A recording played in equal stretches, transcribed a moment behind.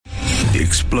The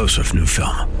explosive new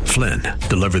film, Flynn,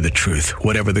 deliver the truth,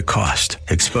 whatever the cost.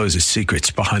 Exposes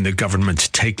secrets behind the government's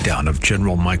takedown of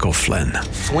General Michael Flynn.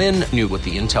 Flynn knew what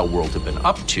the intel world had been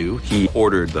up to. He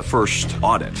ordered the first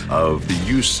audit of the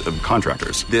use of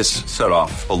contractors. This set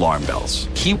off alarm bells.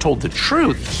 He told the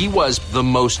truth. He was the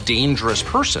most dangerous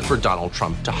person for Donald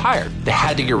Trump to hire. They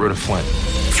had to get rid of Flynn.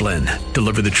 Flynn,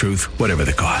 deliver the truth, whatever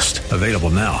the cost. Available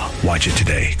now. Watch it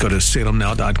today. Go to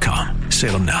salemnow.com.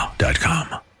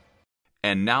 salemnow.com.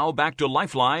 And now back to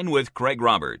Lifeline with Craig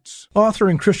Roberts. Author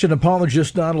and Christian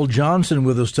apologist Donald Johnson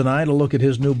with us tonight to look at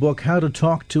his new book, How to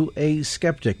Talk to a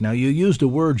Skeptic. Now, you used a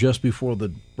word just before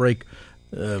the break,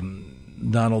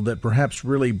 Donald, that perhaps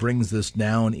really brings this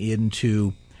down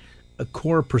into a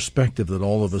core perspective that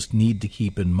all of us need to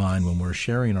keep in mind when we're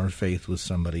sharing our faith with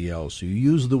somebody else. You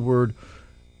use the word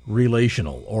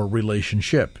relational or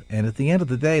relationship. And at the end of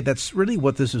the day, that's really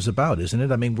what this is about, isn't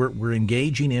it? I mean, we're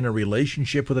engaging in a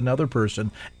relationship with another person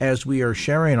as we are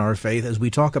sharing our faith, as we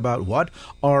talk about what?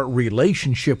 Our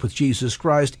relationship with Jesus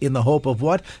Christ, in the hope of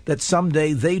what? That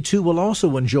someday they too will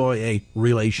also enjoy a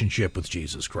relationship with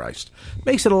Jesus Christ.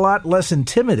 Makes it a lot less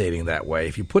intimidating that way,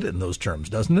 if you put it in those terms,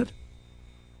 doesn't it?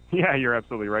 Yeah, you're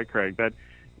absolutely right, Craig. That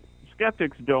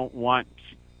skeptics don't want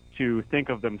to think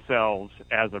of themselves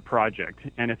as a project.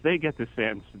 And if they get the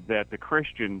sense that the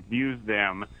Christian views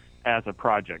them as a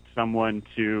project, someone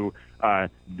to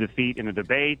defeat in a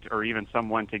debate, or even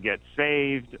someone to get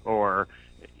saved, or,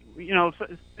 you know,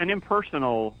 an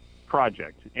impersonal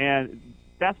project, and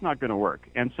that's not going to work.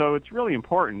 And so it's really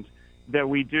important that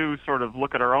we do sort of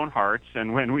look at our own hearts,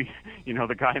 and when we, you know,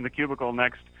 the guy in the cubicle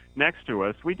next to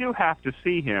us, we do have to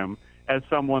see him as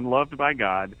someone loved by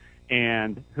God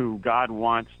and who God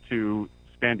wants to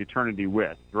spend eternity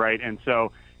with, right? And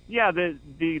so, yeah,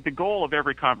 the goal of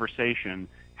every conversation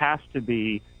has to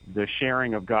be the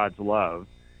sharing of God's love,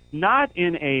 not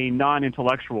in a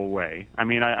non-intellectual way. I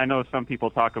mean, I know some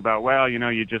people talk about, well, you know,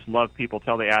 you just love people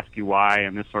till they ask you why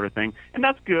and this sort of thing, and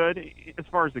that's good as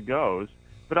far as it goes.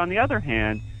 But on the other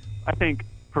hand, I think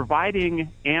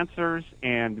providing answers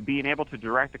and being able to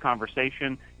direct the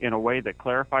conversation in a way that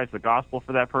clarifies the gospel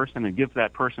for that person and gives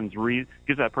that person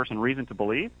reason to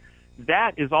believe,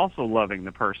 that is also loving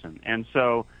the person. And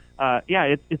so,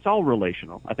 it's all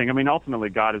relational. I think. I mean, ultimately,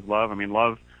 God is love. I mean,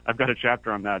 love. I've got a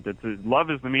chapter on that. Love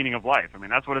is the meaning of life. I mean,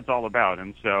 that's what it's all about.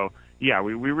 And so, yeah,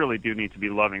 we really do need to be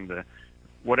loving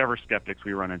whatever skeptics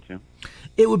we run into.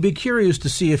 It would be curious to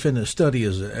see if a study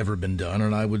has ever been done,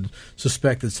 and I would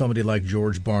suspect that somebody like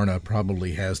George Barna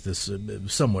probably has this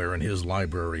somewhere in his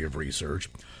library of research,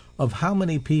 of how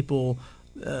many people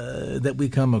that we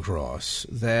come across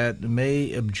that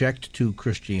may object to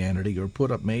Christianity or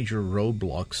put up major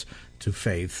roadblocks to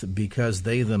faith because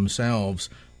they themselves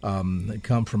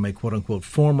come from a quote-unquote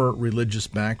former religious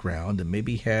background and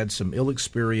maybe had some ill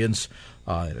experience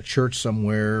at a church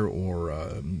somewhere,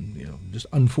 or just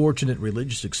unfortunate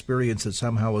religious experience that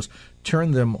somehow has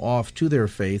turned them off to their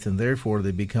faith, and therefore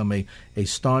they become a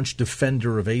staunch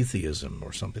defender of atheism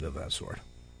or something of that sort.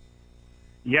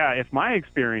 Yeah, if my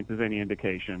experience is any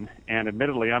indication, and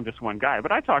admittedly I'm just one guy,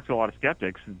 but I talk to a lot of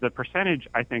skeptics, the percentage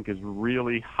I think is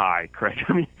really high, Craig.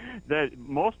 I mean,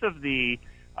 most of the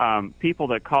people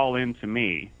that call in to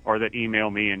me or that email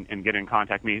me and get in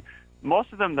contact with me,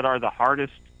 most of them that are the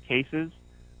hardest cases,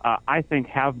 I think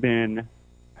have been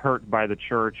hurt by the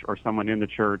church or someone in the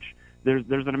church. There's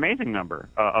an amazing number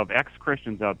of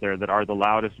ex-Christians out there that are the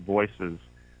loudest voices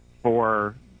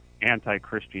for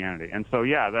anti-Christianity. And so,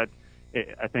 yeah,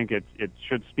 I think it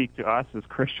should speak to us as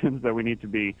Christians that we need to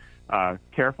be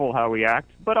careful how we act,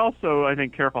 but also I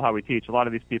think careful how we teach. A lot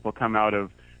of these people come out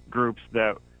of groups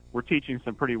that were teaching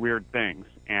some pretty weird things,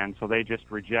 and so they just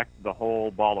reject the whole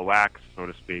ball of wax, so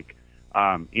to speak.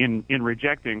 In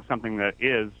rejecting something that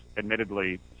is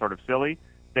admittedly sort of silly,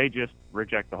 they just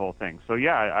reject the whole thing. So,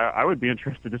 yeah, I would be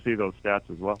interested to see those stats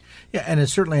as well. Yeah, and it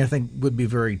certainly, I think, would be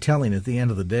very telling. At the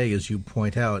end of the day, as you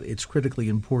point out, it's critically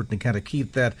important to kind of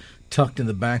keep that tucked in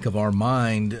the back of our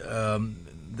mind.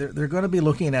 They're going to be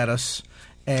looking at us,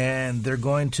 and they're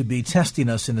going to be testing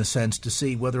us, in a sense, to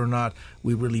see whether or not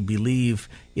we really believe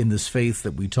in this faith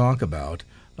that we talk about.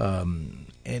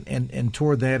 And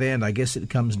toward that end, I guess it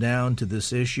comes down to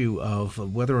this issue of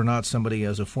whether or not somebody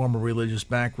has a former religious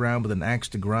background with an axe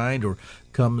to grind or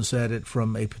comes at it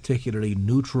from a particularly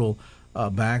neutral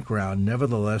background.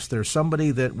 Nevertheless, there's somebody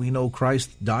that we know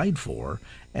Christ died for,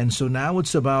 and so now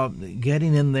it's about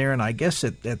getting in there, and I guess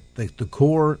at the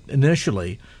core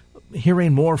initially,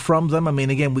 hearing more from them? I mean,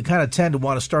 again, we kind of tend to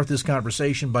want to start this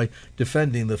conversation by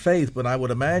defending the faith, but I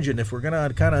would imagine if we're going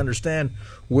to kind of understand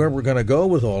where we're going to go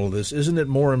with all of this, isn't it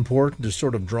more important to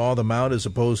sort of draw them out as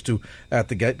opposed to at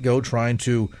the get-go trying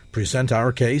to present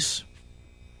our case?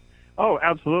 Oh,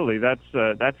 absolutely.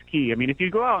 That's key. I mean, if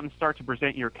you go out and start to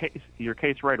present your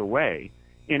case right away,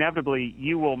 inevitably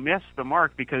you will miss the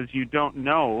mark because you don't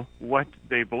know what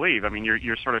they believe. I mean,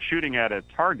 you're sort of shooting at a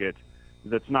target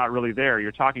that's not really there.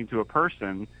 You're talking to a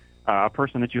person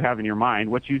that you have in your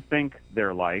mind, what you think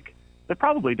they're like, that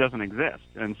probably doesn't exist.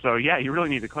 And so, yeah, you really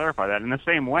need to clarify that. In the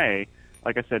same way,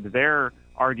 like I said, they're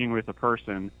arguing with a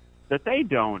person that they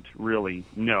don't really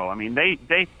know. I mean,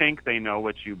 they think they know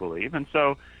what you believe. And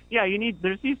so, yeah,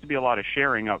 there needs to be a lot of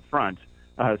sharing up front,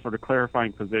 sort of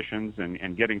clarifying positions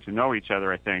and getting to know each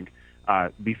other, I think,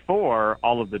 before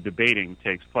all of the debating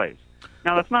takes place.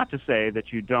 Now, that's not to say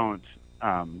that you don't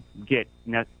get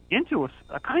into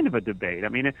a kind of a debate. I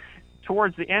mean,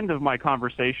 towards the end of my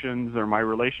conversations or my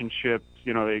relationships,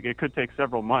 it could take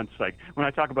several months. Like when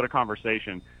I talk about a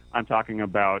conversation, I'm talking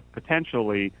about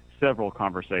potentially several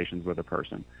conversations with a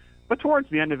person. But towards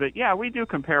the end of it, yeah, we do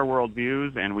compare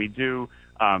worldviews and we do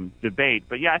debate.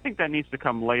 But yeah, I think that needs to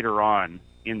come later on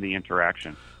in the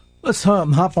interaction. Let's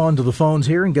hop onto the phones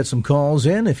here and get some calls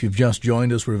in. If you've just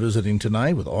joined us, we're visiting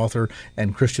tonight with author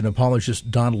and Christian apologist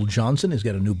Donald Johnson. He's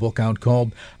got a new book out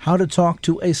called How to Talk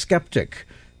to a Skeptic.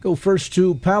 Go first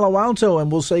to Palo Alto,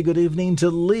 and we'll say good evening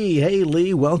to Lee. Hey,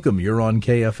 Lee, welcome. You're on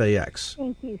KFAX.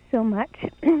 Thank you so much.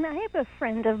 I have a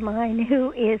friend of mine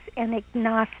who is an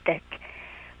agnostic,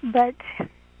 but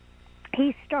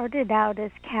he started out as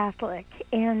Catholic,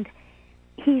 and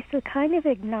he's the kind of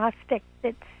agnostic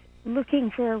that's looking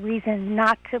for a reason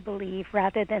not to believe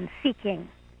rather than seeking.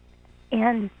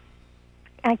 And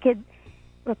I could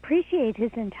appreciate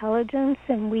his intelligence,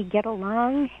 and we get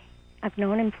along. I've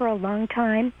known him for a long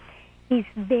time. He's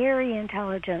very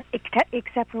intelligent,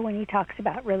 except for when he talks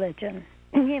about religion,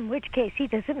 in which case he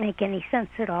doesn't make any sense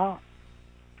at all.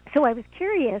 So I was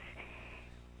curious,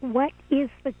 what is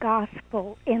the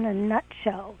gospel in a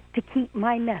nutshell, to keep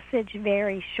my message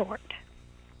very short?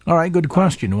 All right, good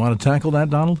question. You want to tackle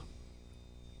that, Donald?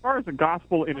 As far as the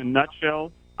gospel in a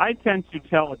nutshell, I tend to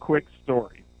tell a quick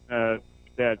story that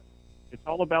it's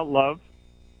all about love.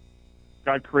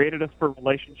 God created us for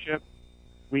relationship.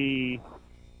 We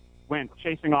went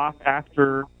chasing off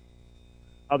after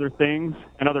other things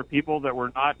and other people that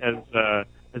were not as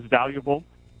valuable.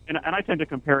 And I tend to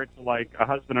compare it to like a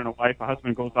husband and a wife. A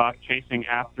husband goes off chasing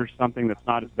after something that's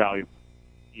not as valuable,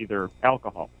 either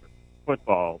alcohol,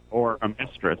 football, or a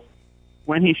mistress,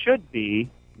 when he should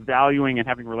be valuing and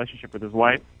having a relationship with his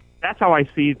wife. That's how I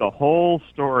see the whole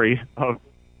story of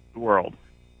the world,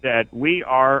 that we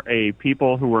are a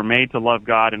people who were made to love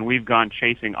God, and we've gone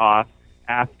chasing off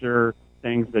after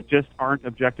things that just aren't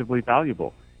objectively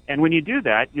valuable. And when you do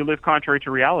that, you live contrary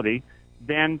to reality,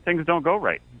 then things don't go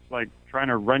right. It's like trying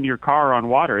to run your car on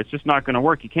water. It's just not going to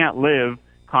work. You can't live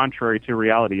contrary to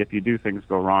reality if you do things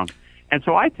go wrong. And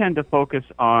so I tend to focus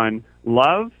on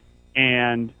love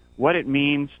and what it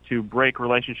means to break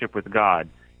relationship with God.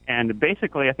 And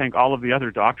basically, I think all of the other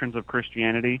doctrines of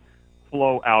Christianity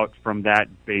flow out from that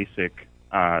basic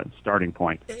starting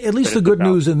point. At least the good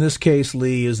news in this case,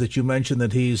 Lee, is that you mentioned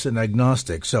that he's an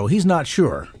agnostic, so he's not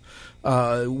sure,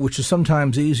 which is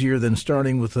sometimes easier than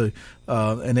starting with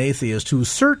an atheist who's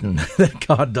certain that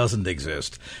God doesn't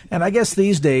exist. And I guess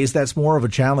these days that's more of a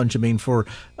challenge. I mean, for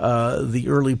the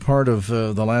early part of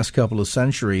the last couple of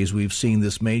centuries, we've seen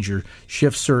this major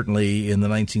shift, certainly in the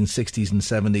 1960s and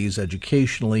 70s,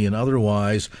 educationally and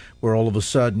otherwise, where all of a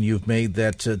sudden you've made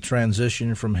that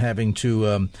transition from having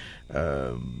to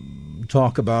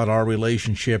talk about our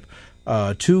relationship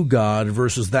to God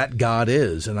versus that God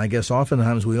is. And I guess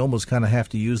oftentimes we almost kind of have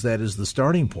to use that as the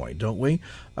starting point, don't we?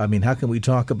 I mean, how can we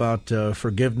talk about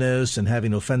forgiveness and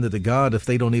having offended a God if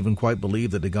they don't even quite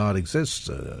believe that a God exists,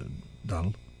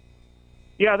 Donald?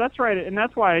 Yeah, that's right. And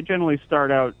that's why I generally start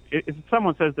out, if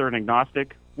someone says they're an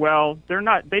agnostic, well, they're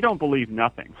not. They don't believe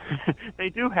nothing. They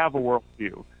do have a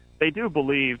worldview. They do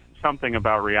believe something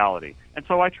about reality. And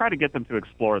so I try to get them to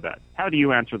explore that. How do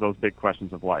you answer those big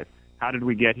questions of life? How did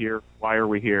we get here? Why are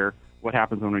we here? What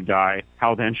happens when we die?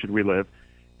 How then should we live?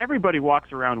 Everybody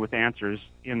walks around with answers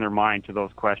in their mind to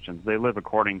those questions. They live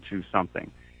according to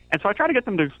something. And so I try to get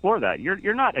them to explore that.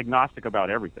 You're not agnostic about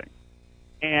everything.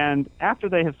 And after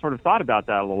they have sort of thought about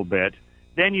that a little bit,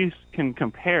 then you can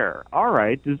compare. All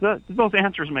right, do those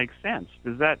answers make sense?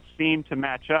 Does that seem to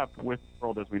match up with the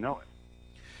world as we know it?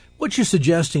 What you're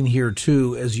suggesting here,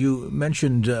 too, as you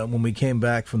mentioned when we came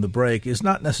back from the break, is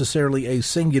not necessarily a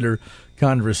singular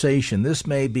conversation. This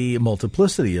may be a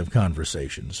multiplicity of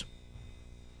conversations.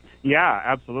 Yeah,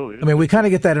 absolutely. I mean, we kind of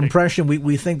get that impression.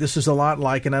 We think this is a lot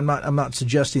like, and I'm not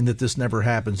suggesting that this never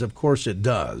happens. Of course it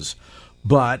does.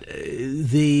 But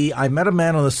I met a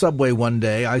man on the subway one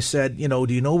day. I said, do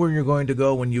you know where you're going to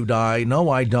go when you die? No,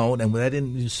 I don't. And that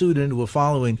ensued into a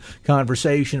following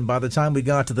conversation. By the time we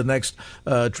got to the next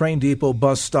train depot,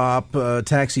 bus stop,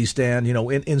 taxi stand,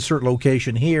 insert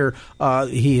location here,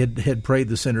 he had prayed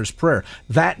the sinner's prayer.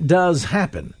 That does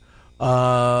happen.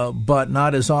 But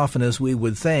not as often as we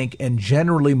would think. And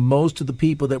generally, most of the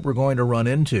people that we're going to run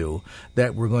into,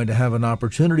 that we're going to have an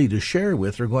opportunity to share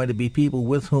with, are going to be people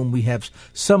with whom we have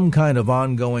some kind of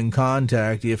ongoing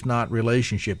contact, if not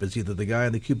relationship. It's either the guy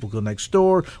in the cubicle next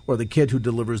door, or the kid who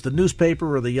delivers the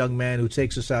newspaper, or the young man who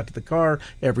takes us out to the car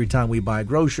every time we buy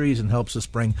groceries and helps us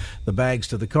bring the bags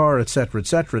to the car, et cetera, et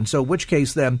cetera. And so, which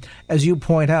case then, as you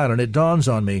point out, and it dawns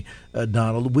on me,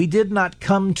 Donald, we did not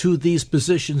come to these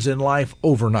positions in life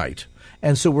overnight,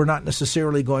 and so we're not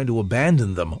necessarily going to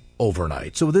abandon them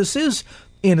overnight. So this is,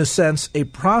 in a sense, a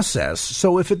process.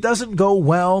 So if it doesn't go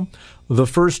well the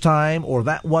first time, or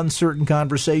that one certain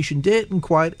conversation didn't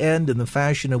quite end in the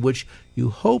fashion in which you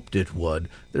hoped it would,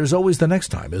 there's always the next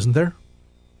time, isn't there?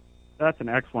 That's an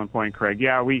excellent point, Craig.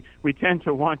 Yeah, we tend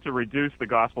to want to reduce the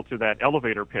gospel to that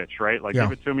elevator pitch, right? Like,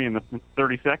 give it to me in the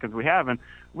 30 seconds we have. And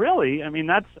really, I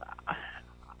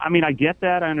get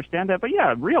that, I understand that, but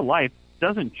yeah, real life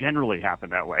doesn't generally happen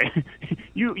that way.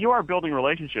 You are building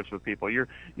relationships with people.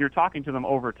 You're talking to them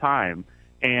over time.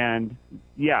 And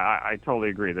yeah, I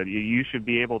totally agree that you should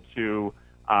be able to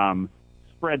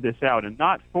spread this out and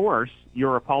not force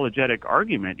your apologetic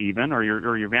argument even, or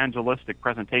your evangelistic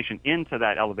presentation into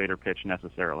that elevator pitch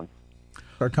necessarily.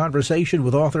 Our conversation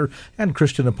with author and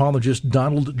Christian apologist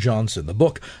Donald Johnson. The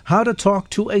book, How to Talk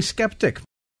to a Skeptic.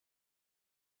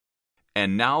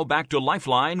 And now back to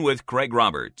Lifeline with Craig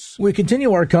Roberts. We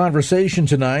continue our conversation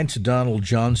tonight. Donald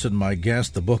Johnson, my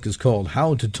guest. The book is called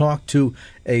How to Talk to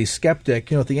a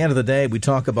Skeptic. At the end of the day, we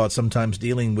talk about sometimes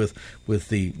dealing with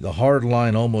the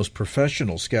hardline, almost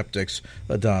professional skeptics,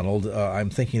 Donald. I'm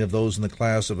thinking of those in the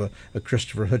class of a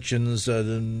Christopher Hitchens,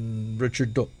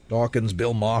 Richard Dawkins,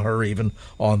 Bill Maher, even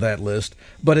on that list.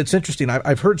 But it's interesting.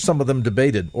 I've heard some of them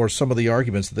debated, or some of the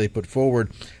arguments that they put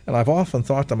forward, and I've often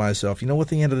thought to myself, at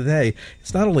the end of the day,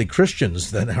 it's not only Christians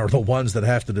that are the ones that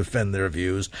have to defend their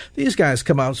views. These guys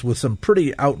come out with some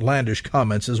pretty outlandish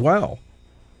comments as well.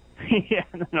 Yeah,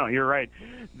 no, you're right.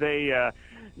 They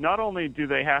not only do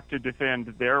they have to defend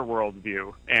their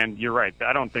worldview, and you're right,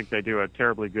 I don't think they do a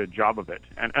terribly good job of it.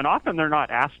 And often they're not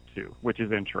asked to, which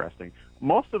is interesting.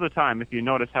 Most of the time, if you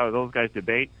notice how those guys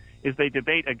debate, is they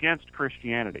debate against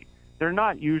Christianity. They're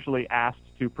not usually asked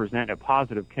to present a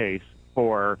positive case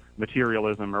for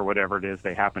materialism or whatever it is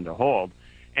they happen to hold.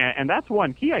 And that's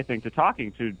one key, I think, to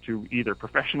talking to either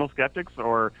professional skeptics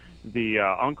or the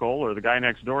uncle or the guy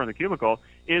next door in the cubicle,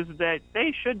 is that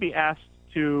they should be asked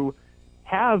to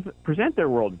present their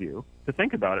worldview, to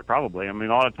think about it probably. I mean,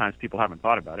 a lot of times people haven't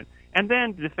thought about it, and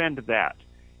then defend that.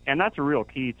 And that's a real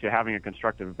key to having a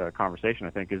constructive conversation,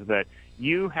 I think, is that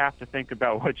you have to think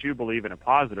about what you believe in a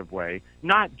positive way,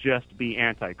 not just be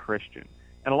anti-Christian.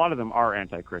 And a lot of them are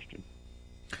anti-Christian.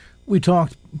 We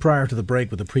talked prior to the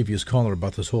break with the previous caller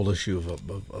about this whole issue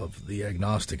of the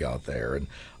agnostic out there. And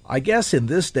I guess in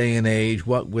this day and age,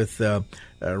 what with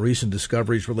recent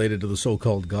discoveries related to the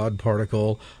so-called God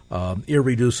particle,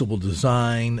 irreducible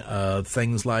design,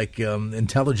 things like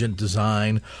intelligent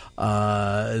design,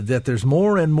 that there's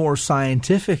more and more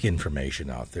scientific information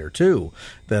out there, too,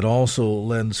 that also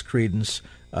lends credence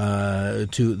to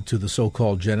the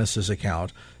so-called Genesis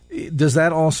account. Does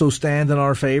that also stand in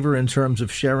our favor in terms of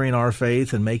sharing our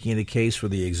faith and making a case for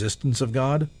the existence of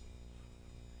God?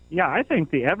 Yeah, I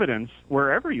think the evidence,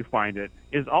 wherever you find it,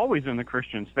 is always in the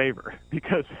Christian's favor.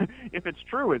 Because if it's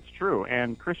true, it's true.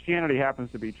 And Christianity happens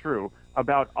to be true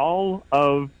about all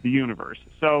of the universe.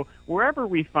 So wherever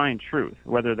we find truth,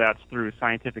 whether that's through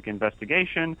scientific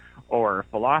investigation or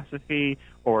philosophy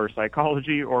or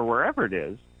psychology or wherever it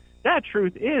is, that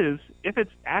truth is, if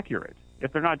it's accurate,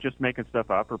 if they're not just making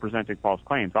stuff up or presenting false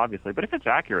claims, obviously, but if it's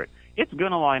accurate, it's going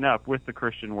to line up with the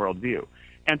Christian worldview.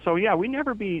 And so, yeah, we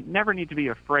never need to be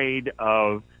afraid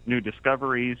of new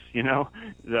discoveries.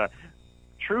 The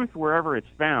truth, wherever it's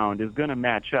found, is going to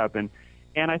match up. And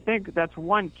I think that's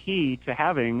one key to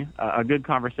having a good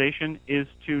conversation, is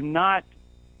to not,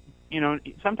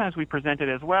 sometimes we present it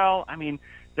as, well, I mean,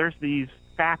 there's these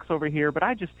facts over here, but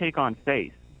I just take on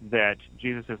faith that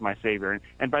Jesus is my Savior.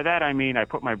 And by that I mean I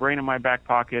put my brain in my back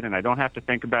pocket and I don't have to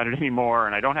think about it anymore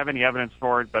and I don't have any evidence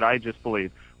for it, but I just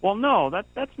believe. Well, no,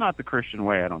 that's not the Christian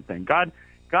way, I don't think. God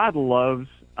loves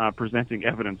presenting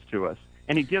evidence to us,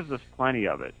 and He gives us plenty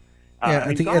of it.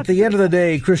 At the end of the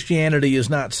day, Christianity is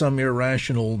not some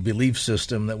irrational belief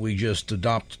system that we just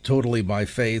adopt totally by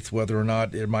faith, whether or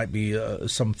not there might be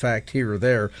some fact here or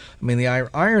there. I mean, the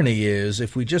irony is,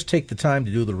 if we just take the time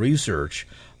to do the research,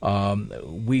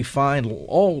 we find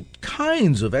all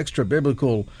kinds of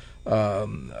extra-biblical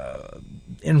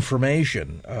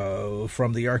information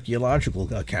from the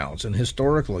archaeological accounts and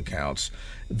historical accounts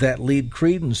that lead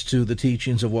credence to the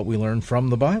teachings of what we learn from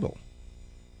the Bible.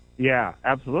 Yeah,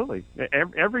 absolutely.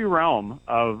 Every realm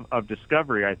of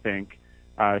discovery, I think,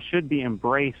 should be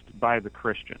embraced by the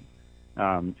Christian.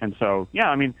 And so, yeah,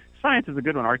 I mean, science is a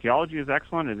good one. Archaeology is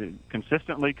excellent, and it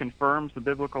consistently confirms the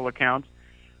biblical accounts.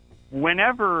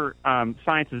 Whenever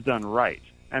science is done right,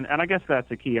 and I guess that's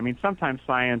the key. I mean, sometimes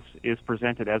science is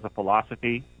presented as a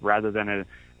philosophy rather than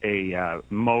a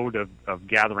mode of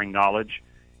gathering knowledge.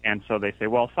 And so they say,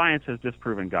 well, science has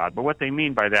disproven God. But what they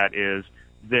mean by that is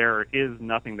there is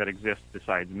nothing that exists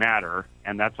besides matter,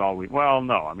 and that's all well,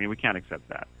 no, I mean, we can't accept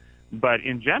that. But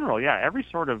in general, yeah, every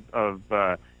sort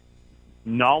of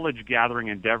knowledge-gathering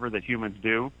endeavor that humans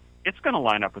do, it's going to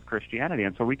line up with Christianity,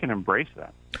 and so we can embrace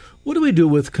that. What do we do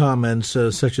with comments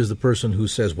such as the person who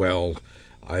says, well,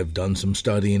 I've done some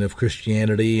studying of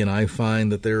Christianity, and I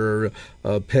find that there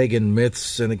are pagan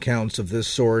myths and accounts of this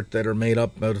sort that are made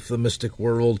up out of the mystic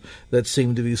world that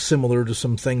seem to be similar to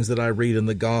some things that I read in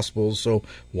the Gospels, so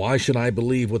why should I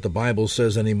believe what the Bible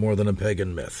says any more than a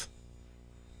pagan myth?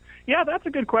 Yeah, that's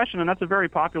a good question, and that's a very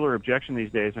popular objection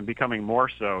these days, and becoming more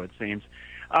so, it seems.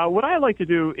 What I like to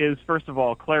do is, first of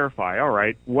all, clarify, all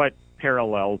right, what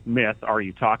parallel myth are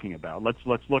you talking about? Let's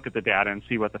look at the data and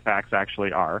see what the facts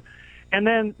actually are. And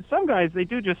then some guys, they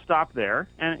do just stop there,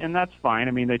 and that's fine.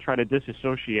 I mean, they try to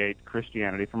disassociate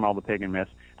Christianity from all the pagan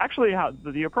myths. Actually,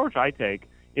 the approach I take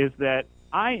is that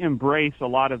I embrace a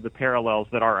lot of the parallels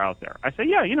that are out there. I say,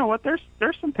 yeah, you know what, there's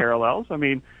some parallels. I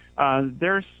mean,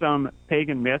 there's some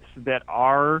pagan myths that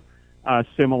are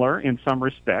similar in some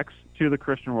respects to the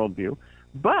Christian worldview.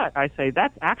 But I say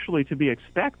that's actually to be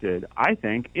expected, I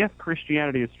think, if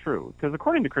Christianity is true. Because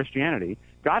according to Christianity,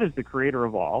 God is the creator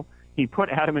of all. He put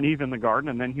Adam and Eve in the garden,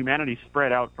 and then humanity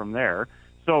spread out from there.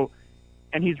 So,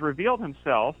 and He's revealed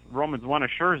Himself. Romans 1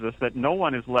 assures us that no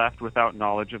one is left without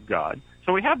knowledge of God.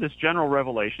 So we have this general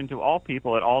revelation to all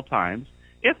people at all times.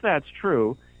 If that's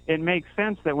true, it makes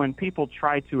sense that when people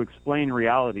try to explain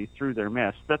reality through their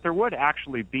myths, that there would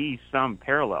actually be some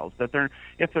parallels. That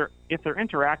if they're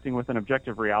interacting with an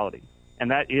objective reality, and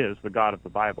that is the God of the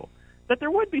Bible, that there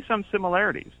would be some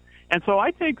similarities. And so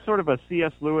I take sort of a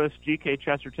C.S. Lewis, G.K.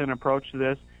 Chesterton approach to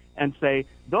this and say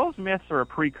those myths are a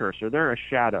precursor. They're a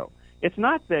shadow. It's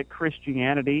not that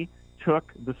Christianity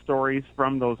took the stories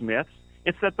from those myths.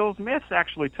 It's that those myths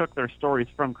actually took their stories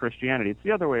from Christianity. It's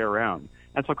the other way around.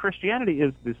 And so Christianity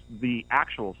is the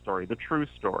actual story, the true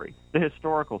story, the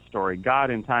historical story,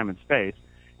 God in time and space.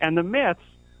 And the myths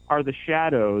are the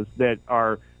shadows that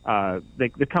are they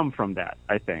come from that,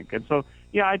 I think. And so,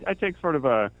 yeah, I take sort of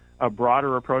a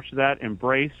broader approach to that,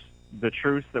 embrace the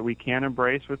truths that we can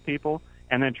embrace with people,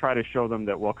 and then try to show them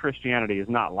that, well, Christianity is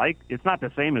it's not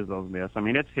the same as those myths. I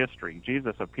mean, it's history.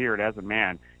 Jesus appeared as a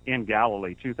man in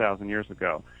Galilee 2,000 years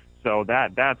ago. So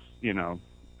that's,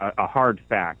 a hard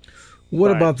fact. What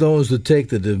about those that take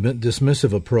the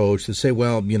dismissive approach that say,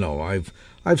 well,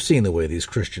 I've seen the way these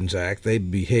Christians act. They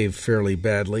behave fairly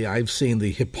badly. I've seen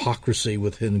the hypocrisy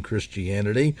within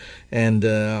Christianity, and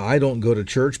I don't go to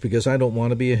church because I don't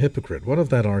want to be a hypocrite. What of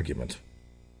that argument?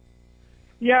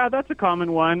 Yeah, that's a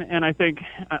common one, and I think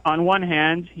on one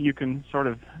hand, you can sort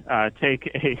of take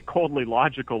a coldly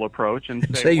logical approach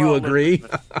and say you agree?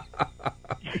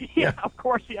 Yeah, of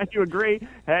course, yeah, you agree.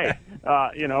 Hey,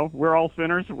 we're all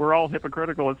sinners. We're all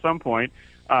hypocritical at some point.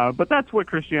 But that's what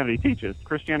Christianity teaches.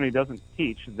 Christianity doesn't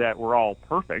teach that we're all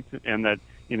perfect and that,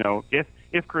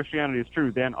 if Christianity is true,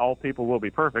 then all people will be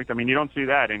perfect. I mean, you don't see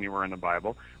that anywhere in the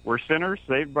Bible. We're sinners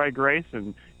saved by grace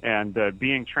and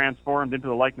being transformed into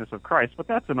the likeness of Christ, but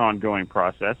that's an ongoing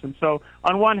process. And so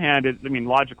on one hand,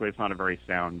 logically, it's not a very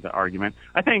sound argument.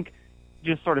 I think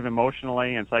just sort of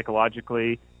emotionally and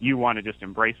psychologically, you want to just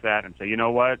embrace that and say, you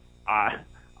know what,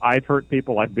 I've hurt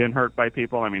people. I've been hurt by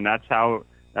people. I mean, that's how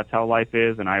life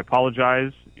is, and I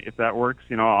apologize if that works,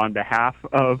 on behalf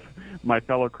of my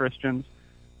fellow Christians.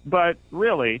 But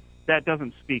really, that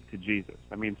doesn't speak to Jesus.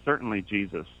 I mean, certainly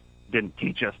Jesus didn't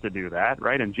teach us to do that,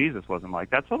 right? And Jesus wasn't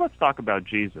like that. So let's talk about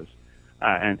Jesus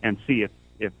and see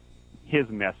if his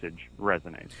message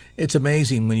resonates. It's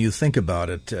amazing when you think about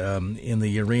it in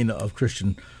the arena of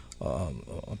Christian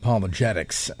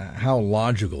apologetics, how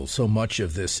logical so much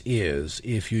of this is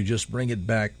if you just bring it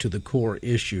back to the core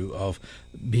issue of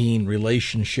being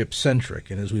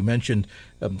relationship-centric. And as we mentioned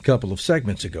a couple of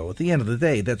segments ago, at the end of the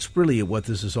day, that's really what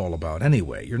this is all about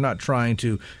anyway. You're not trying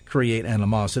to create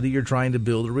animosity. You're trying to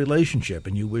build a relationship,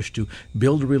 and you wish to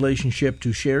build a relationship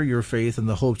to share your faith in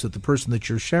the hopes that the person that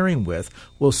you're sharing with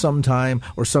will sometime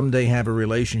or someday have a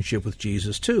relationship with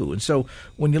Jesus too. And so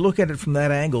when you look at it from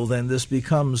that angle, then this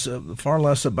becomes far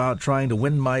less about trying to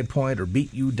win my point or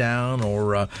beat you down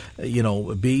or,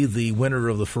 be the winner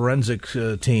of the forensic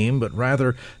team, but rather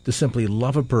to simply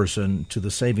love a person to the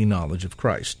saving knowledge of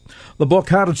Christ. The book,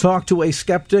 How to Talk to a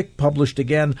Skeptic, published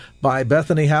again by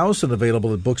Bethany House and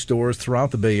available at bookstores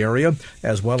throughout the Bay Area,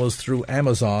 as well as through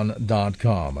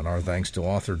Amazon.com. And our thanks to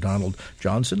author Donald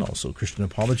Johnson, also Christian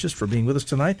apologist, for being with us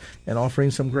tonight and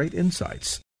offering some great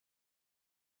insights.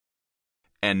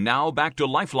 And now back to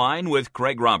Lifeline with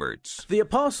Craig Roberts. The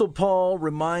Apostle Paul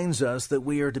reminds us that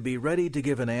we are to be ready to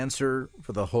give an answer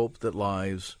for the hope that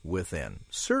lies within.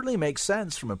 Certainly makes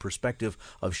sense from a perspective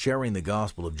of sharing the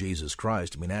gospel of Jesus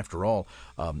Christ. I mean, after all,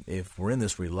 if we're in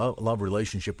this love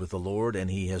relationship with the Lord and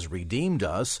He has redeemed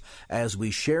us, as we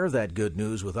share that good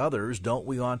news with others, don't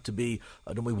we want to be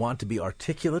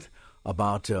articulate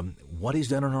about what He's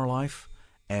done in our life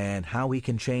and how we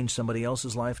can change somebody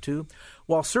else's life too?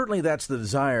 While certainly that's the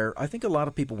desire, I think a lot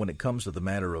of people, when it comes to the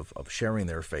matter of sharing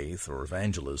their faith or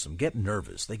evangelism, get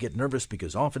nervous. They get nervous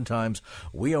because oftentimes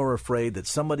we are afraid that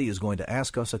somebody is going to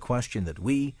ask us a question that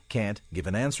we can't give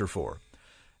an answer for.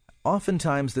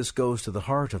 Oftentimes this goes to the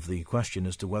heart of the question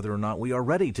as to whether or not we are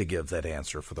ready to give that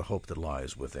answer for the hope that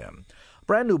lies within.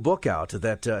 Brand new book out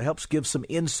that helps give some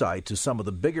insight to some of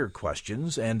the bigger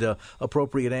questions and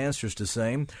appropriate answers to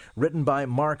same, written by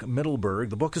Mark Mittelberg.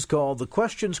 The book is called The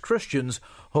Questions Christians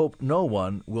Hope No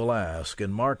One Will Ask.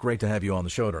 And Mark, great to have you on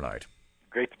the show tonight.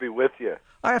 Great to be with you.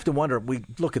 I have to wonder, we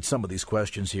look at some of these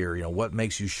questions here, what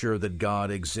makes you sure that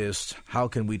God exists? How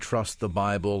can we trust the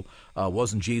Bible?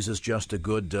 Wasn't Jesus just a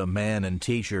good man and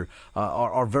teacher?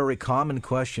 Are very common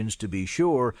questions, to be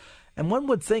sure. And one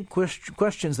would think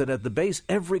questions that at the base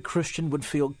every Christian would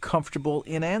feel comfortable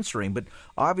in answering. But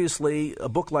obviously a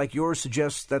book like yours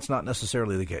suggests that's not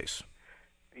necessarily the case.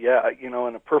 Yeah, in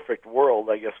a perfect world,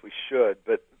 I guess we should.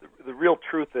 But the real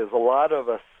truth is a lot of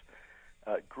us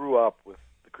grew up with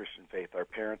the Christian faith. Our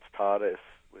parents taught us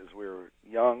as we were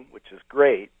young, which is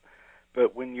great.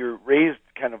 But when you're raised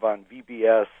kind of on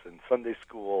VBS and Sunday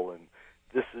school, and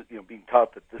this is being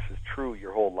taught that this is true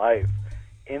your whole life,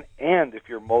 and if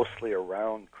you're mostly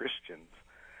around Christians,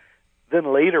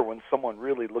 then later when someone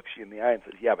really looks you in the eye and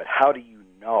says, "Yeah, but how do you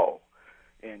know?"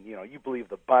 And you believe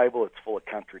the Bible, it's full of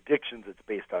contradictions, it's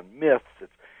based on myths,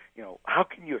 it's how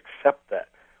can you accept that?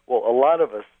 Well, a lot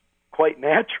of us quite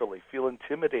naturally feel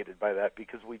intimidated by that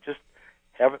because we just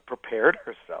haven't prepared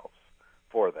ourselves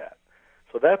for that.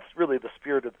 So that's really the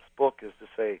spirit of this book, is to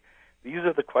say, these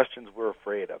are the questions we're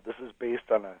afraid of. This is based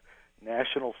on a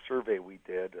national survey we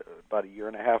did about a year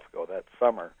and a half ago, that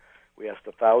summer. We asked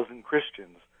 1,000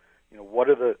 Christians, what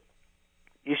are the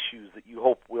issues that you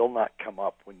hope will not come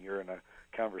up when you're in a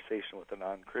conversation with a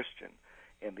non-Christian?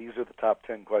 And these are the top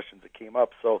 10 questions that came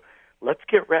up. So let's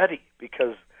get ready,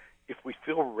 because if we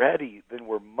feel ready, then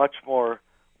we're much more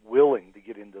willing to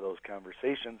get into those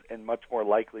conversations and much more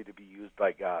likely to be used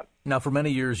by God. Now, for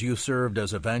many years, you served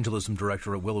as evangelism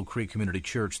director at Willow Creek Community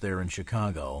Church there in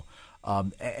Chicago.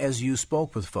 As you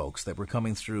spoke with folks that were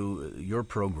coming through your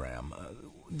program,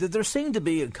 there seemed to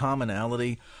be a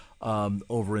commonality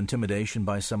over intimidation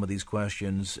by some of these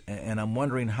questions, and I'm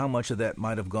wondering how much of that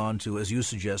might have gone to, as you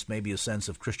suggest, maybe a sense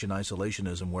of Christian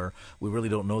isolationism where we really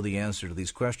don't know the answer to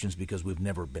these questions because we've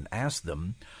never been asked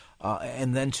them,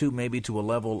 and then maybe to a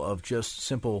level of just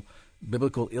simple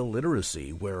biblical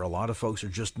illiteracy where a lot of folks are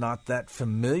just not that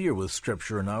familiar with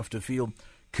Scripture enough to feel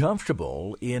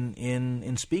comfortable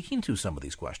in speaking to some of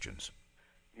these questions.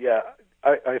 Yeah,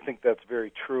 I think that's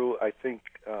very true. I think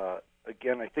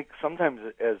I think sometimes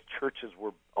as churches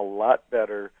we're a lot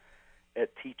better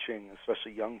at teaching,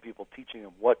 especially young people, teaching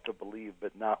them what to believe,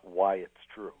 but not why it's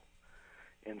true.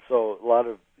 And so a lot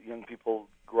of young people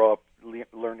grow up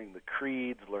learning the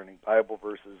creeds, learning Bible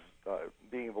verses,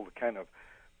 being able to kind of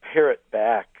parrot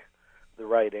back the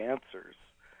right answers.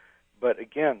 But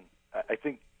again, I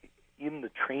think in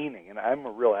the training, and I'm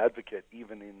a real advocate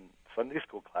even in Sunday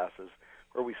school classes,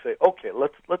 where we say, okay,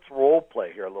 let's role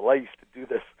play here a little. I used to do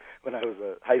this when I was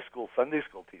a high school Sunday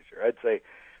school teacher. I'd say,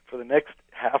 for the next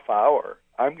half hour,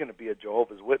 I'm going to be a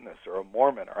Jehovah's Witness or a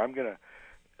Mormon, or I'm going to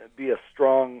be a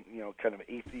strong, kind of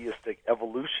atheistic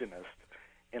evolutionist,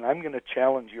 and I'm going to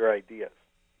challenge your ideas.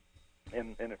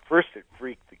 And at first it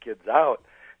freaked the kids out,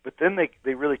 but then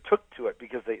they really took to it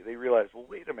because they realized, well,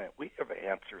 wait a minute, we have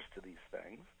answers to these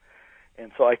things.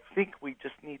 And so I think we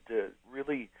just need to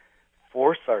really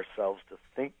force ourselves to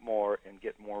think more and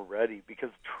get more ready,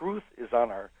 because truth is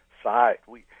on our side.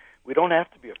 We don't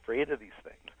have to be afraid of these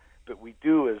things, but we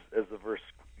do, as the verse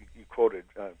you quoted,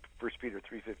 1 Peter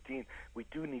 3:15, we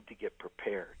do need to get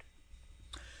prepared.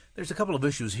 There's a couple of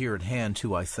issues here at hand,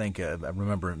 too, I think. I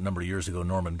remember a number of years ago,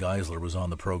 Norman Geisler was on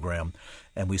the program,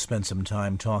 and we spent some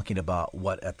time talking about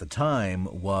what at the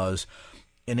time was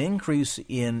an increase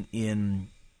in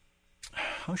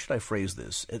how should I phrase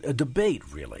this? A debate,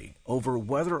 really, over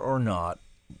whether or not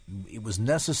it was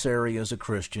necessary as a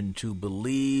Christian to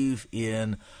believe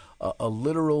in a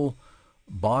literal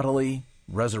bodily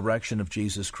resurrection of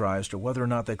Jesus Christ, or whether or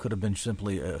not that could have been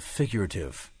simply a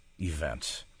figurative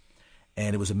event.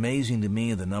 And it was amazing to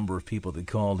me the number of people that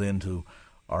called into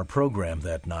our program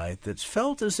that night that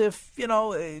felt as if,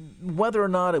 whether or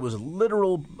not it was a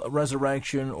literal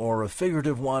resurrection or a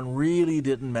figurative one really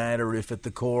didn't matter, if at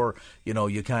the core,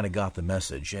 you kind of got the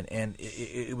message. And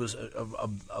it was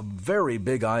a very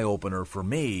big eye-opener for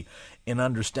me in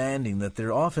understanding that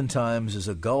there oftentimes is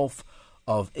a gulf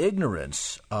of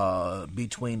ignorance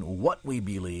between what we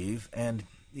believe and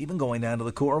even going down to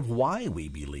the core of why we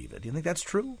believe it. Do you think that's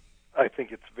true? I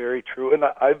think it's very true, and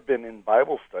I've been in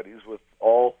Bible studies with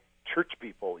all church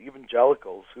people,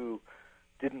 evangelicals, who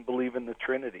didn't believe in the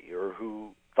Trinity, or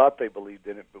who thought they believed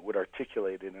in it but would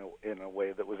articulate it in a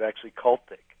way that was actually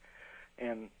cultic.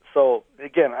 And so,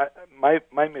 again, my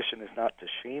mission is not to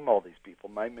shame all these people.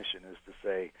 My mission is to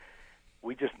say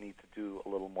we just need to do a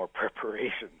little more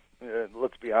preparation.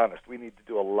 Let's be honest, we need to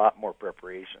do a lot more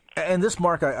preparation. And this,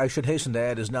 Mark, I should hasten to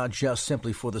add, is not just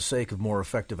simply for the sake of more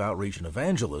effective outreach and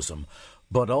evangelism,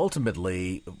 but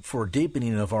ultimately for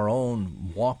deepening of our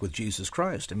own walk with Jesus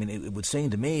Christ. I mean, it would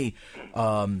seem to me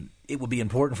it would be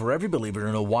important for every believer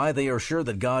to know why they are sure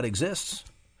that God exists.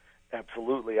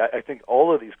 Absolutely. I think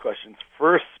all of these questions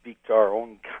first speak to our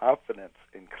own confidence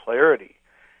and clarity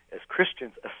as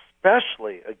Christians,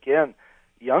 especially, again,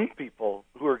 young people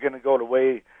who are going to go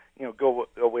away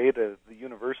to the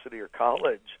university or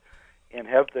college and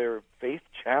have their faith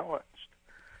challenged.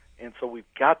 And so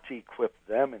we've got to equip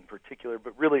them in particular,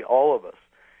 but really all of us.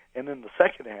 And then the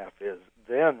second half is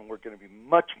then we're going to be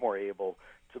much more able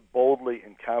to boldly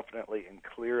and confidently and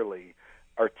clearly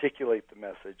articulate the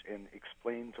message and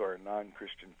explain to our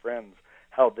non-Christian friends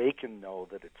how they can know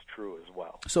that it's true as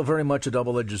well. So very much a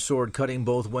double-edged sword, cutting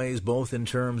both ways, both in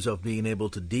terms of being able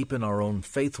to deepen our own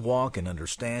faith walk and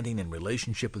understanding and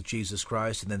relationship with Jesus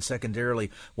Christ, and then secondarily,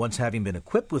 once having been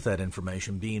equipped with that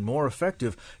information, being more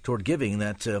effective toward giving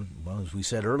that, as we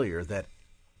said earlier, that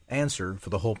answer for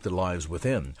the hope that lies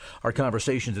within. Our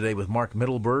conversation today with Mark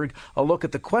Mittelberg, a look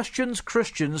at the questions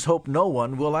Christians hope no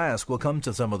one will ask. We'll come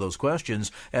to some of those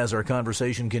questions as our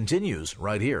conversation continues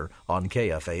right here on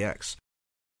KFAX.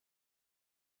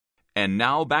 And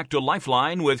now back to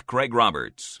Lifeline with Craig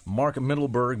Roberts. Mark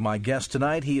Mittelberg, my guest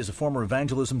tonight. He is a former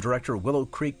evangelism director of Willow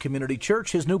Creek Community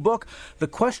Church. His new book, The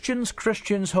Questions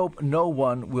Christians Hope No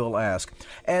One Will Ask.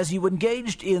 As you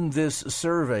engaged in this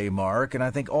survey, Mark, and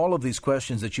I think all of these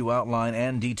questions that you outline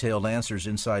and detailed answers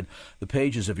inside the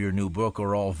pages of your new book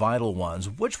are all vital ones.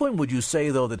 Which one would you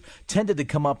say, though, that tended to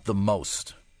come up the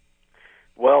most?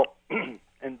 Well,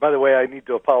 and by the way, I need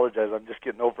to apologize. I'm just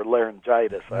getting over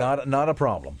laryngitis. Not a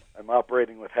problem. I'm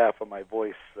operating with half of my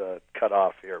voice cut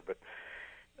off here. But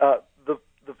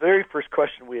the very first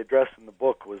question we addressed in the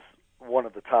book was one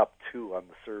of the top two on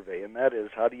the survey, and that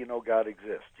is, how do you know God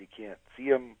exists? You can't see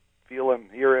him, feel him,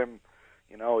 hear him.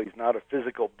 He's not a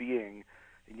physical being,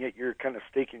 and yet you're kind of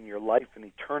staking your life and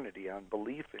eternity on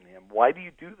belief in him. Why do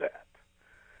you do that?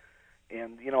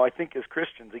 And, I think as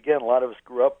Christians, again, a lot of us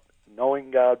grew up knowing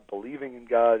God, believing in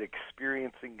God,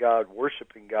 experiencing God,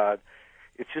 worshiping God.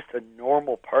 It's just a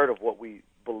normal part of what we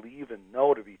believe and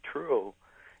know to be true.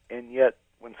 And yet,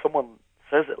 when someone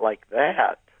says it like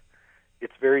that,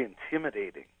 it's very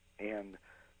intimidating. And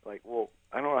like, well,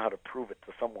 I don't know how to prove it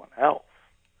to someone else.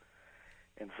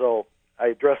 And so I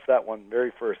address that one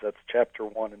very first. That's chapter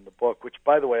 1 in the book, which,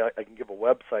 by the way, I can give a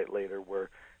website later where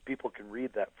people can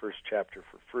read that first chapter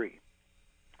for free.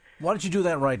 Why don't you do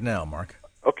that right now, Mark?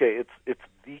 Okay, it's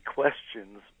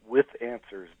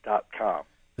thequestionswithanswers.com.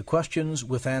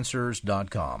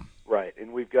 Thequestionswithanswers.com. Right,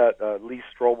 and we've got Lee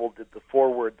Strobel did the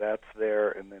foreword, that's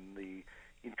there, and then the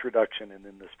introduction, and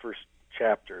then this first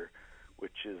chapter,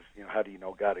 which is, how do you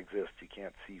know God exists? You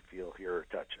can't see, feel, hear, or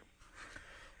touch him.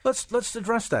 Let's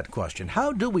address that question.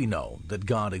 How do we know that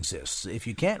God exists? If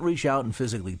you can't reach out and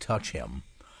physically touch him,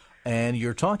 and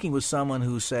you're talking with someone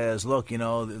who says, look,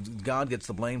 God gets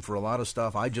the blame for a lot of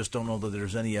stuff. I just don't know that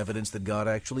there's any evidence that God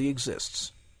actually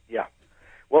exists. Yeah.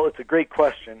 Well, it's a great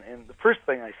question. And the first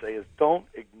thing I say is don't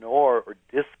ignore or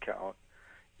discount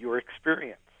your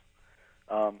experience.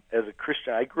 As a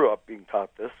Christian, I grew up being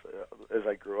taught this as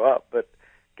I grew up, but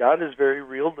God is very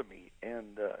real to me.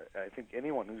 And I think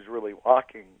anyone who's really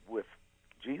walking with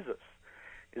Jesus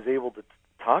is able to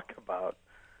talk about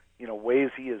ways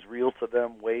he is real to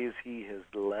them, ways he has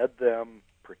led them,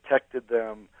 protected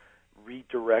them,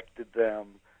 redirected them,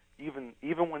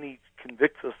 even when he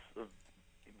convicts us of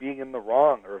being in the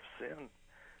wrong or of sin.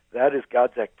 That is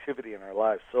God's activity in our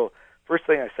lives. So first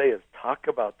thing I say is talk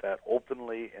about that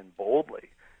openly and boldly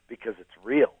because it's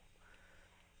real.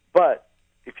 But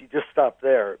if you just stop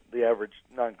there, the average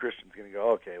non-Christian is going to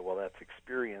go, okay, well, that's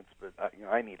experience, but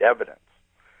I need evidence.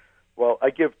 Well, I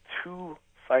give two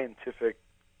scientific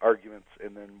arguments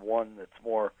and then one that's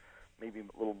maybe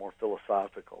a little more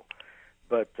philosophical.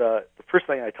 But the first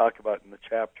thing I talk about in the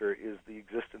chapter is the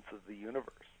existence of the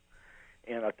universe.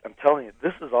 And I'm telling you,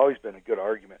 this has always been a good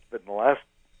argument, but in the last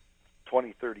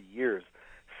 20, 30 years,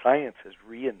 science has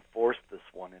reinforced this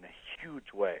one in a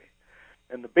huge way.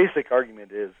 And the basic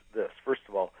argument is this. First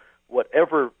of all,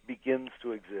 whatever begins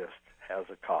to exist has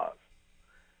a cause.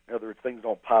 In other words, things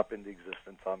don't pop into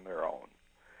existence on their own.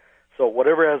 So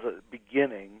whatever has a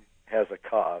beginning has a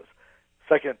cause.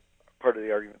 Second part of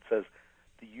the argument says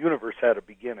the universe had a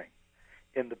beginning.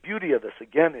 And the beauty of this,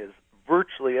 again, is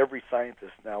virtually every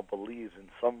scientist now believes in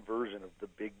some version of the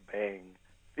Big Bang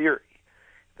theory,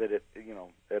 that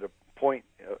at a point,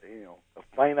 a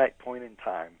finite point in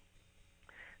time,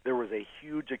 there was a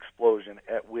huge explosion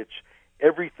at which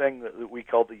everything that we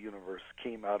call the universe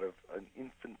came out of an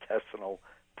infinitesimal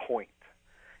point.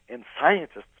 And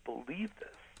scientists believe this.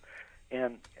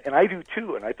 And I do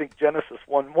too, and I think Genesis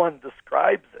 1:1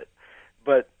 describes it.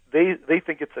 But they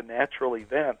think it's a natural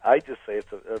event. I just say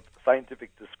it's a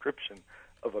scientific description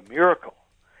of a miracle.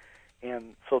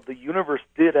 And so the universe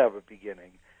did have a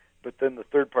beginning. But then the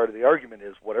third part of the argument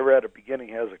is whatever had a beginning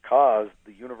has a cause.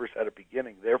 The universe had a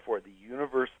beginning. Therefore, the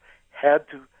universe had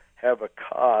to have a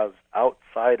cause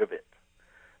outside of it,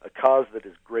 a cause that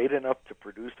is great enough to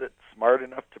produce it, smart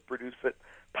enough to produce it,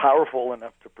 powerful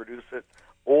enough to produce it,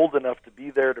 old enough to be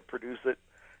there to produce it,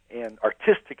 and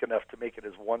artistic enough to make it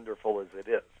as wonderful as it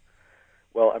is.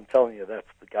 Well, I'm telling you, that's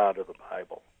the God of the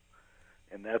Bible.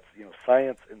 And that's,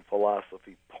 science and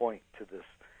philosophy point to this,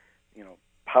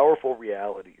 powerful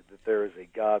reality that there is a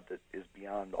God that is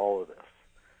beyond all of this,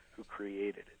 who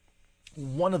created it.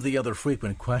 One of the other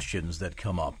frequent questions that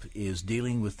come up is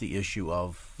dealing with the issue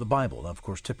of the Bible. Now, of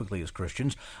course, typically as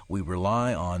Christians, we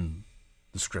rely on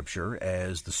the Scripture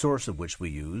as the source of which we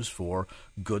use for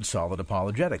good, solid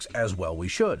apologetics, as well we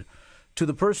should. To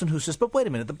the person who says, but wait a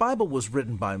minute, the Bible was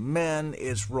written by men,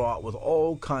 it's wrought with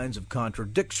all kinds of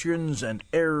contradictions and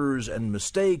errors and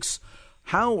mistakes.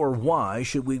 How or why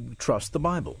should we trust the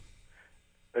Bible?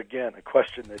 Again, a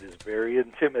question that is very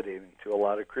intimidating to a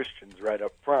lot of Christians right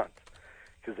up front,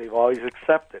 because they've always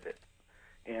accepted it.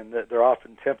 And they're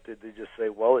often tempted to just say,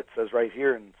 well, it says right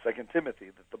here in 2 Timothy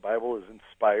that the Bible is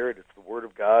inspired, it's the Word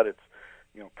of God, it's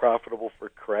profitable for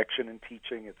correction and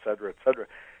teaching, et cetera, et cetera.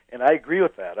 And I agree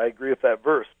with that. I agree with that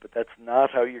verse, but that's not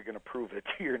how you're going to prove it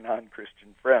to your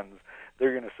non-Christian friends.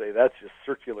 They're going to say, that's just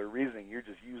circular reasoning. You're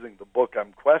just using the book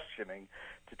I'm questioning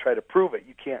to try to prove it.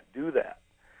 You can't do that.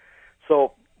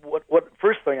 So what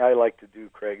first thing I like to do,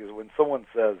 Craig, is when someone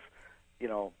says,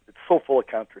 it's so full of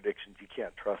contradictions, you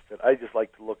can't trust it, I just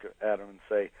like to look at them and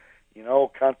say,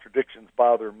 contradictions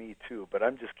bother me too, but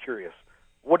I'm just curious,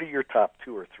 what are your top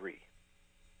 2 or 3?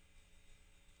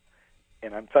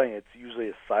 And I'm telling you, it's usually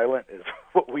as silent as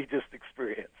what we just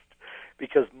experienced,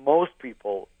 because most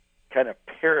people kind of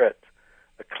parrot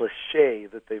a cliche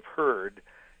that they've heard,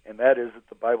 and that is that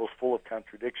the Bible's full of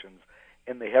contradictions,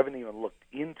 and they haven't even looked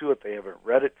into it, they haven't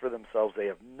read it for themselves, they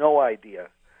have no idea.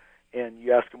 And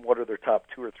you ask them what are their top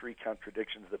 2 or 3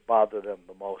 contradictions that bother them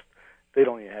the most, they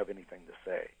don't even have anything to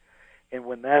say. And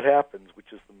when that happens,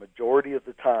 which is the majority of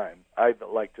the time, I'd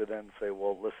like to then say,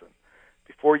 well, listen,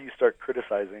 before you start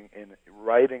criticizing and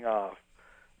writing off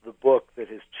the book that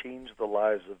has changed the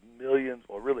lives of millions,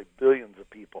 or really billions of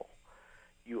people,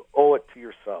 you owe it to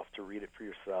yourself to read it for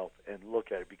yourself and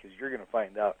look at it, because you're going to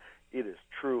find out it is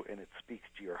true and it speaks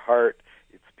to your heart,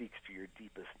 it speaks to your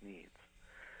deepest needs.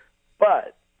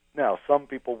 But now some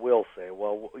people will say,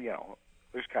 well,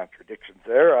 there's contradictions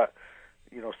there.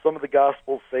 Some of the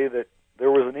Gospels say that there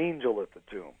was an angel at the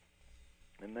tomb.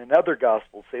 And then other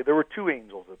Gospels say there were 2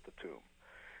 angels at the tomb.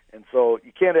 And so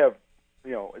you can't have,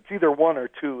 it's either one or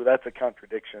two. That's a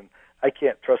contradiction. I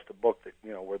can't trust a book that,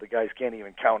 where the guys can't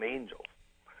even count angels.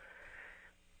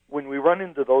 When we run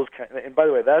into those and by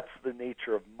the way, that's the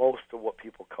nature of most of what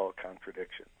people call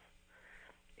contradictions.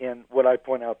 And what I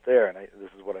point out there, and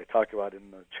this is what I talk about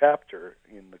in the chapter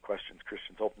in the Questions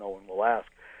Christians Hope No One Will Ask,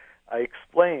 I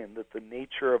explain that the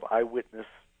nature of eyewitness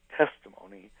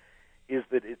testimony is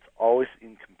that it's always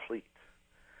incomplete.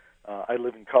 I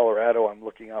live in Colorado. I'm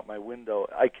looking out my window.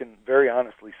 I can very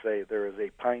honestly say there is a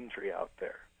pine tree out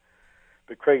there.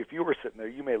 But Craig, if you were sitting there,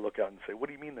 you may look out and say, what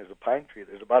do you mean there's a pine tree?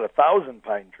 There's about 1,000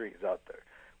 pine trees out there.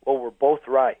 Well, we're both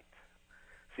right.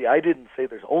 See, I didn't say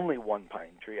there's only one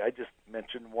pine tree. I just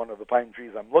mentioned one of the pine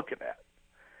trees I'm looking at.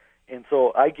 And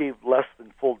so I gave less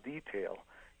than full detail.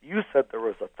 You said there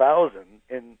was 1,000,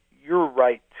 and you're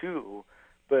right too,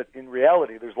 but in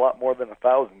reality there's a lot more than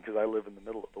 1,000 because I live in the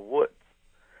middle of the woods.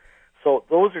 So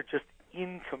those are just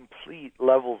incomplete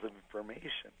levels of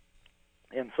information.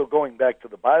 And so going back to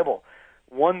the Bible,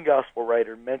 one gospel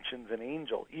writer mentions an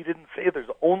angel. He didn't say there's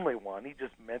only one. He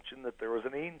just mentioned that there was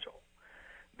an angel.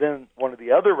 Then one of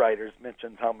the other writers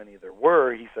mentions how many there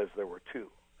were. He says there were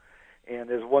two. And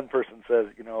as one person says,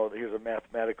 here's a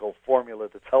mathematical formula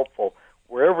that's helpful.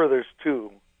 Wherever there's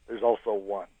two, there's also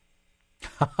one.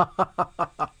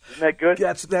 Isn't that good?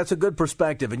 That's a good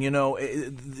perspective. And,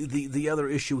 the other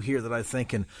issue here that I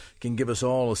think can give us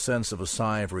all a sense of a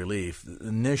sigh of relief.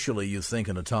 Initially, you think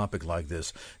in a topic like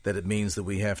this that it means that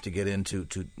we have to get into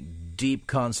deep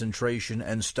concentration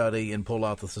and study and pull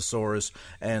out the thesaurus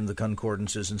and the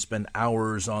concordances and spend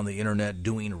hours on the Internet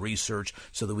doing research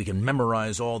so that we can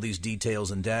memorize all these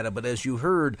details and data. But as you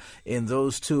heard in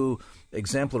those two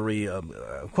exemplary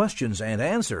questions and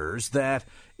answers, that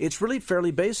it's really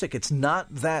fairly basic. It's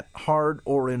not that hard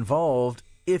or involved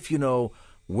if you know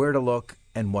where to look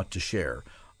and what to share.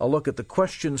 A look at the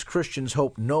Questions Christians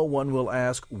Hope No One Will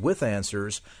Ask with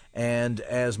answers. And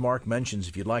as Mark mentions,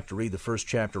 if you'd like to read the first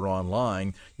chapter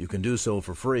online, you can do so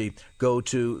for free. Go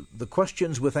to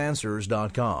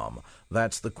thequestionswithanswers.com.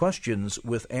 That's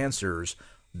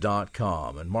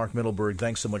thequestionswithanswers.com. And Mark Mittelberg,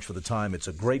 thanks so much for the time. It's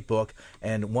a great book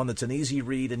and one that's an easy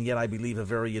read and yet I believe a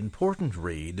very important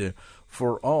read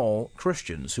for all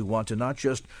Christians who want to not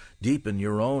just deepen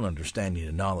your own understanding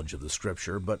and knowledge of the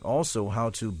Scripture, but also how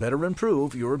to better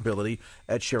improve your ability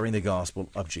at sharing the gospel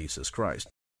of Jesus Christ.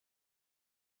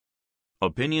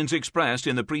 Opinions expressed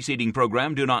in the preceding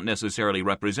program do not necessarily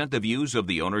represent the views of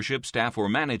the ownership, staff, or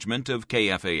management of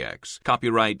KFAX.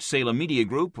 Copyright Salem Media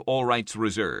Group, all rights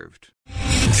reserved.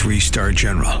 3-star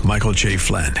General Michael J.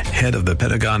 Flynn, head of the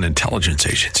Pentagon Intelligence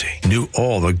Agency, knew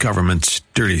all the government's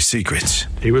dirty secrets.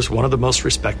 He was one of the most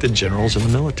respected generals in the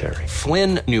military.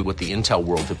 Flynn knew what the intel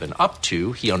world had been up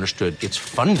to. He understood its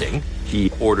funding. He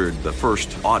ordered the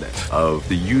first audit of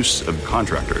the use of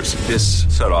contractors. This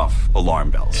set off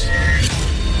alarm bells.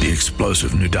 The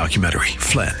explosive new documentary,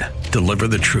 Flynn, Deliver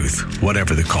the Truth,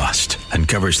 Whatever the Cost,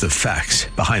 uncovers the facts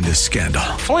behind this scandal.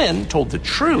 Flynn told the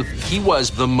truth. He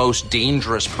was the most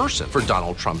dangerous person for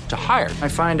Donald Trump to hire. I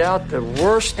find out the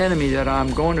worst enemy that I'm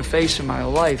going to face in my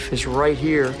life is right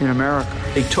here in America.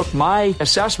 They took my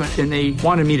assessment and they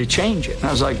wanted me to change it. And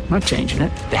I was like, I'm not changing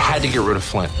it. They had to get rid of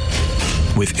Flynn.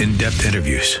 With in-depth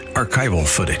interviews, archival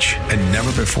footage, and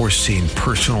never-before-seen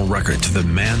personal records of the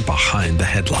man behind the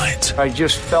headlines. I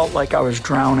just felt like I was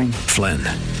drowning. Flynn,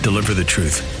 Deliver the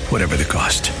Truth, Whatever the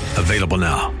Cost. Available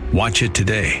now. Watch it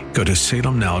today. Go to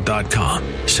salemnow.com.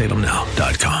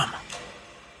 salemnow.com.